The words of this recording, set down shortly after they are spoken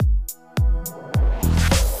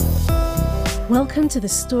Welcome to the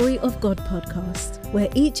Story of God podcast, where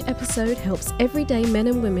each episode helps everyday men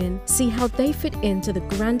and women see how they fit into the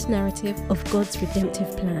grand narrative of God's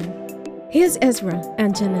redemptive plan. Here's Ezra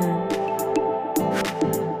and Janan.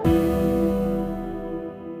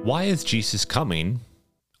 Why is Jesus coming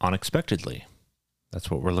unexpectedly? That's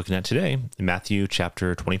what we're looking at today in Matthew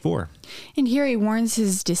chapter 24. And here he warns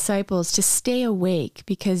his disciples to stay awake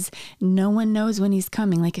because no one knows when he's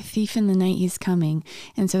coming, like a thief in the night he's coming.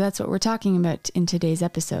 And so that's what we're talking about in today's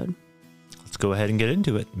episode. Let's go ahead and get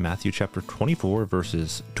into it. Matthew chapter 24,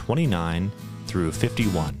 verses 29 through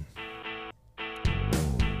 51.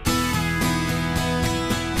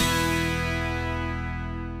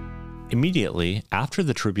 Immediately after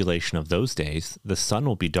the tribulation of those days, the sun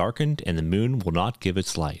will be darkened, and the moon will not give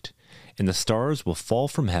its light, and the stars will fall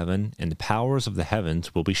from heaven, and the powers of the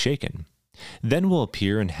heavens will be shaken. Then will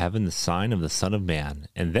appear in heaven the sign of the Son of Man,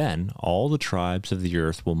 and then all the tribes of the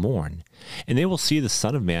earth will mourn, and they will see the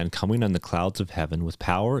Son of Man coming on the clouds of heaven with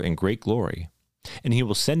power and great glory. And he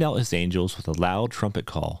will send out his angels with a loud trumpet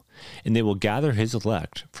call, and they will gather his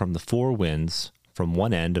elect from the four winds, from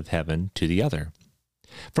one end of heaven to the other.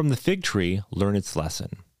 From the fig tree, learn its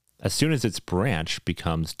lesson. As soon as its branch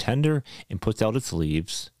becomes tender and puts out its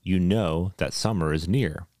leaves, you know that summer is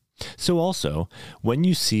near. So also, when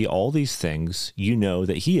you see all these things, you know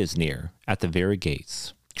that he is near, at the very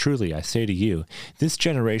gates. Truly, I say to you, this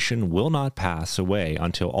generation will not pass away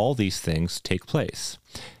until all these things take place.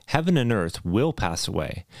 Heaven and earth will pass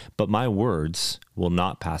away, but my words will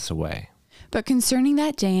not pass away. But concerning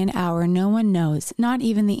that day and hour no one knows, not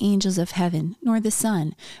even the angels of heaven, nor the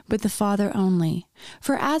Son, but the Father only.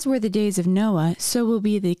 For as were the days of Noah, so will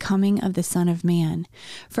be the coming of the Son of Man.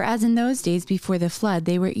 For as in those days before the flood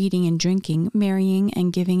they were eating and drinking, marrying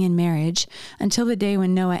and giving in marriage, until the day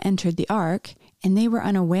when Noah entered the ark, and they were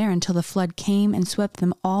unaware until the flood came and swept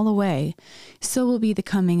them all away, so will be the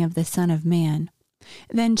coming of the Son of Man.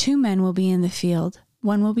 Then 2 men will be in the field.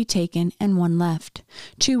 One will be taken and one left.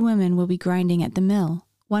 2 women will be grinding at the mill.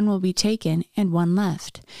 One will be taken and one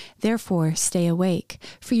left. Therefore stay awake,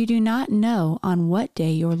 for you do not know on what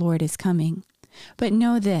day your Lord is coming. But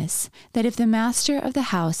know this, that if the master of the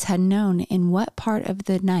house had known in what part of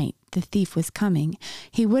the night the thief was coming,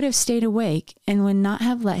 he would have stayed awake and would not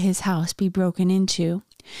have let his house be broken into.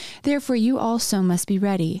 Therefore you also must be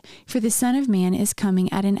ready, for the Son of Man is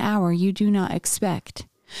coming at an hour you do not expect.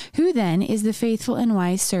 Who then is the faithful and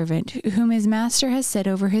wise servant whom his master has set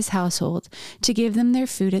over his household to give them their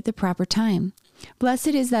food at the proper time? Blessed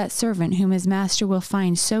is that servant whom his master will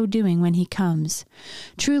find so doing when he comes.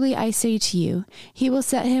 Truly I say to you, he will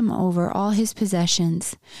set him over all his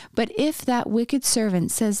possessions. But if that wicked servant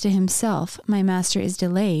says to himself, my master is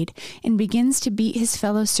delayed, and begins to beat his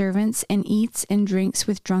fellow servants and eats and drinks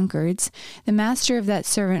with drunkards, the master of that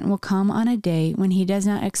servant will come on a day when he does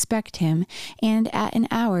not expect him, and at an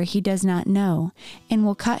hour he does not know, and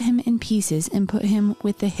will cut him in pieces and put him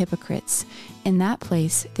with the hypocrites. In that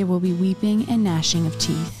place there will be weeping and gnashing of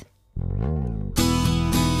teeth.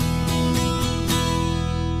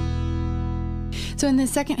 So in the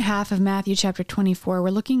second half of Matthew chapter 24,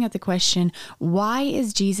 we're looking at the question, why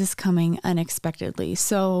is Jesus coming unexpectedly?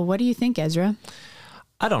 So what do you think, Ezra?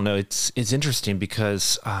 I don't know. It's interesting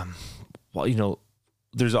because,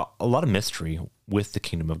 there's a lot of mystery with the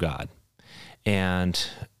kingdom of God. And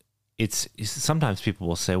it's sometimes people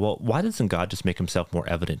will say, well, why doesn't God just make himself more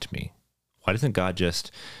evident to me? Why doesn't God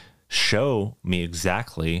just show me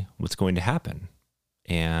exactly what's going to happen?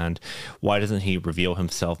 And why doesn't he reveal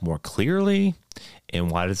himself more clearly? And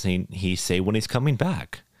why doesn't he say when he's coming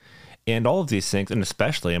back? And all of these things, and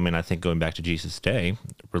especially, I think going back to Jesus' day,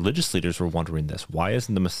 religious leaders were wondering this. Why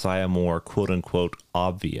isn't the Messiah more quote unquote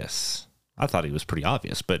obvious? I thought he was pretty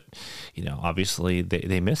obvious, but, obviously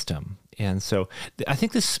they missed him. And so I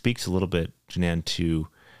think this speaks a little bit, Janan, to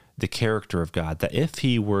the character of God, that if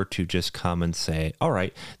he were to just come and say, all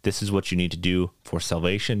right, this is what you need to do for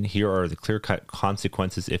salvation. Here are the clear-cut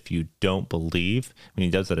consequences if you don't believe. He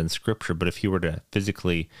does that in scripture, but if he were to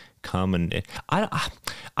physically come and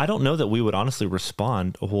I don't know that we would honestly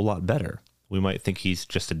respond a whole lot better. We might think he's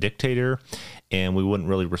just a dictator and we wouldn't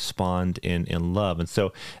really respond in love. And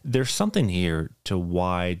so there's something here to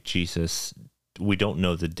why Jesus, we don't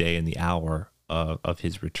know the day and the hour of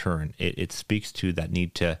his return. It speaks to that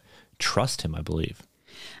need to trust him, I believe.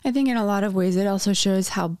 I think in a lot of ways it also shows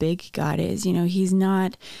how big God is. He's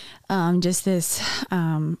not just this,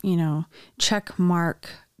 check mark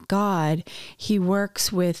God. He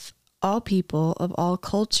works with all people of all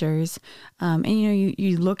cultures. And,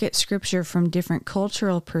 you look at scripture from different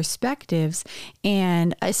cultural perspectives.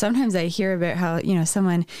 And sometimes I hear about how,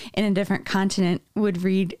 someone in a different continent would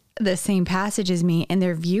read the same passage as me, and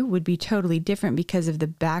their view would be totally different because of the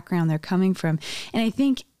background they're coming from. And I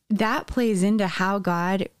think that plays into how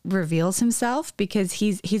God reveals himself, because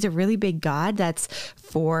he's a really big God that's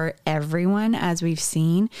for everyone, as we've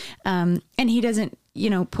seen. And he doesn't,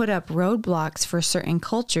 put up roadblocks for certain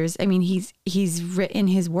cultures. I mean, he's written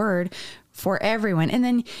his word for everyone. And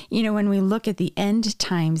then, when we look at the end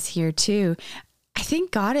times here too, I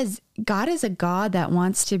think God is a God that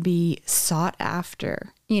wants to be sought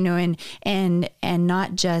after, and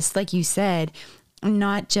not just, like you said,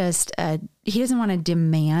 not just, he doesn't want to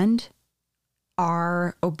demand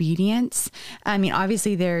our obedience. I mean,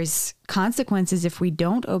 obviously there's consequences if we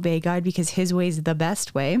don't obey God, because his way is the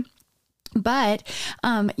best way. But,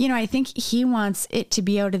 I think he wants it to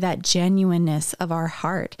be out of that genuineness of our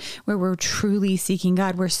heart, where we're truly seeking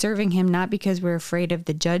God. We're serving him not because we're afraid of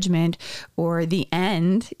the judgment or the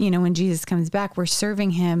end, when Jesus comes back. We're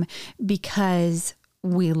serving him because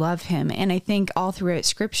we love him. And I think all throughout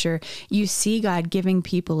scripture, you see God giving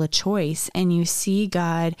people a choice, and you see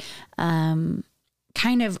God kind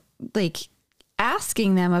of like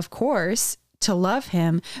asking them, of course, to love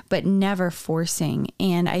him, but never forcing.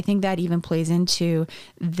 And I think that even plays into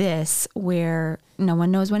this, where no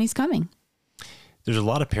one knows when he's coming. There's a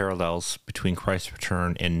lot of parallels between Christ's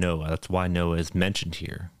return and Noah. That's why Noah is mentioned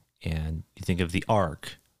here. And you think of the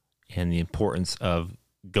ark and the importance of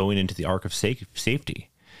going into the ark of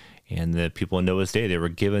safety. And the people in Noah's day, they were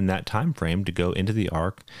given that time frame to go into the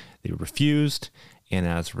ark. They refused. And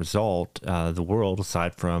as a result, the world,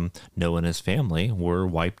 aside from Noah and his family, were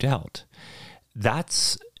wiped out.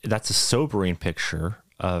 That's a sobering picture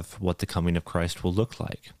of what the coming of Christ will look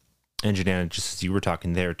like. And Janana, just as you were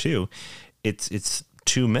talking there too, it's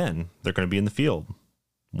two men. They're going to be in the field.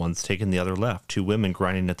 One's taking the other left. Two women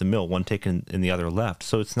grinding at the mill. One taking in the other left.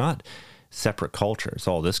 So it's not separate cultures.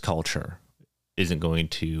 All this culture isn't going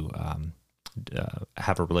to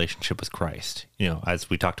have a relationship with Christ. As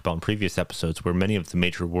we talked about in previous episodes, where many of the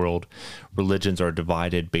major world religions are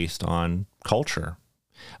divided based on culture.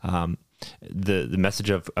 The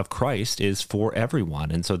message of Christ is for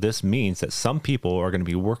everyone. And so this means that some people are going to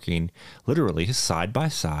be working literally side by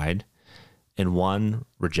side, and one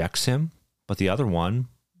rejects him, but the other one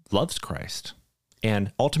loves Christ.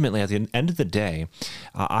 And ultimately, at the end of the day,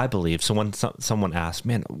 I believe, someone asked,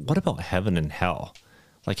 man, what about heaven and hell?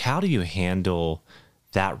 Like, how do you handle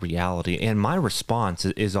that reality? And my response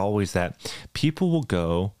is always that people will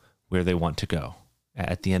go where they want to go.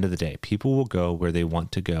 At the end of the day, people will go where they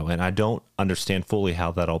want to go. And I don't understand fully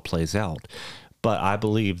how that all plays out. But I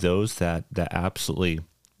believe those that absolutely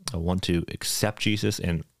want to accept Jesus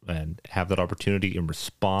and have that opportunity and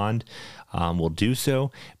respond will do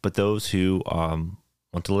so. But those who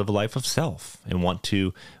want to live a life of self and want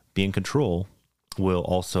to be in control will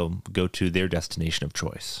also go to their destination of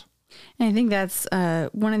choice. And I think that's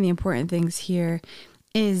one of the important things here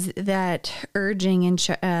is that urging in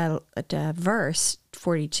verse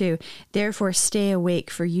 42, therefore stay awake,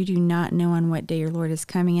 for you do not know on what day your Lord is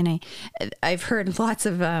coming. And I've heard lots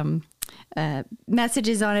of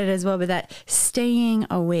messages on it as well, but that staying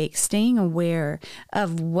awake, staying aware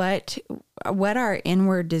of what our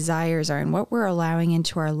inward desires are and what we're allowing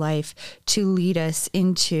into our life to lead us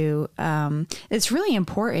into, it's really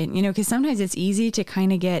important, because sometimes it's easy to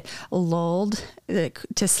kind of get lulled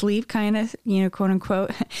to sleep, kind of, quote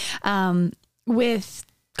unquote, with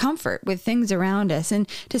comfort, with things around us, and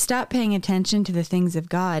to stop paying attention to the things of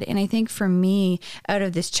God. And I think for me, out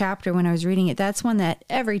of this chapter, when I was reading it, that's one that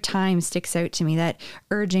every time sticks out to me, that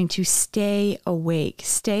urging to stay awake,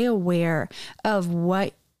 stay aware of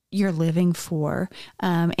what you're living for,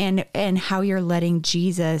 and how you're letting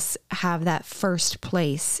Jesus have that first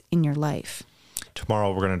place in your life.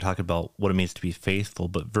 Tomorrow we're going to talk about what it means to be faithful,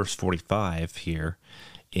 but verse 45 here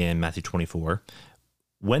in Matthew 24,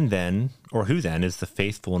 who then is the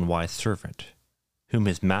faithful and wise servant, whom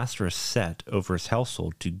his master has set over his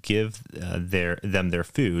household to give them their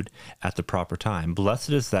food at the proper time?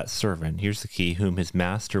 Blessed is that servant, here's the key, whom his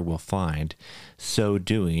master will find so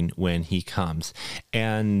doing when he comes.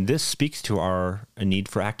 And this speaks to our need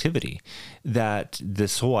for activity, that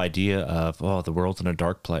this whole idea of, the world's in a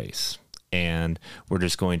dark place, and we're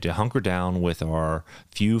just going to hunker down with our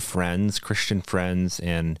few friends, Christian friends,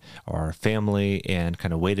 and our family, and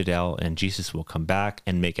kind of wait it out, and Jesus will come back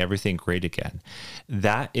and make everything great again.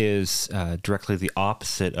 That is directly the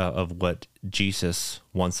opposite of what Jesus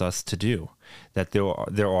wants us to do. That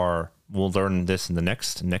there are we'll learn this in the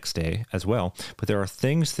next day as well, but there are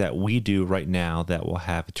things that we do right now that will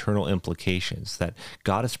have eternal implications, that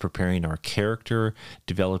God is preparing our character,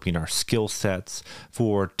 developing our skill sets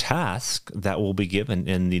for tasks that will be given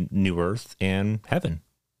in the new earth and heaven.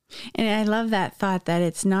 And I love that thought that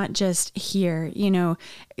it's not just here. You know,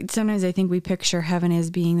 sometimes I think we picture heaven as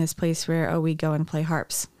being this place where, we go and play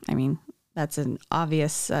harps. I mean, that's an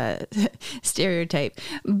obvious stereotype.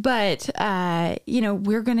 But,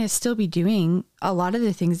 we're going to still be doing a lot of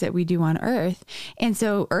the things that we do on earth. And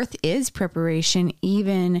so earth is preparation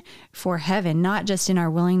even for heaven, not just in our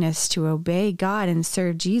willingness to obey God and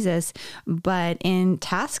serve Jesus, but in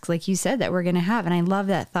tasks, like you said, that we're going to have. And I love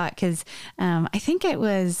that thought because I think it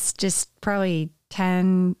was just probably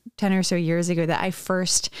 10 or so years ago that I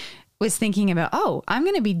first was thinking about, I'm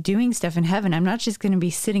going to be doing stuff in heaven. I'm not just going to be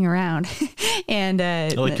sitting around. And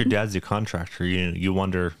like your dad's a contractor, you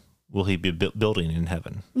wonder, will he be building in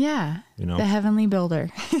heaven? Yeah, the heavenly builder.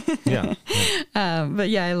 Yeah. But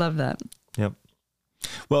yeah, I love that. Yep.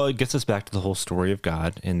 Well, it gets us back to the whole story of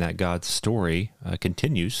God, and that God's story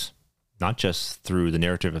continues, not just through the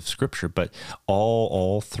narrative of Scripture, but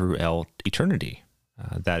all throughout eternity.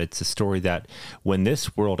 That it's a story that when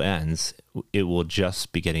this world ends, it will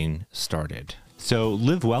just be getting started. So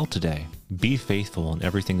live well today. Be faithful in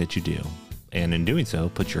everything that you do. And in doing so,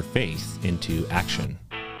 put your faith into action.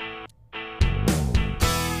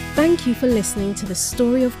 Thank you for listening to the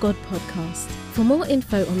Story of God podcast. For more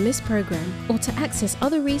info on this program or to access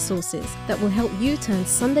other resources that will help you turn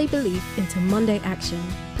Sunday belief into Monday action,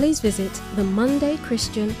 please visit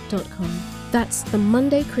themondaychristian.com. That's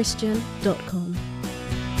themondaychristian.com.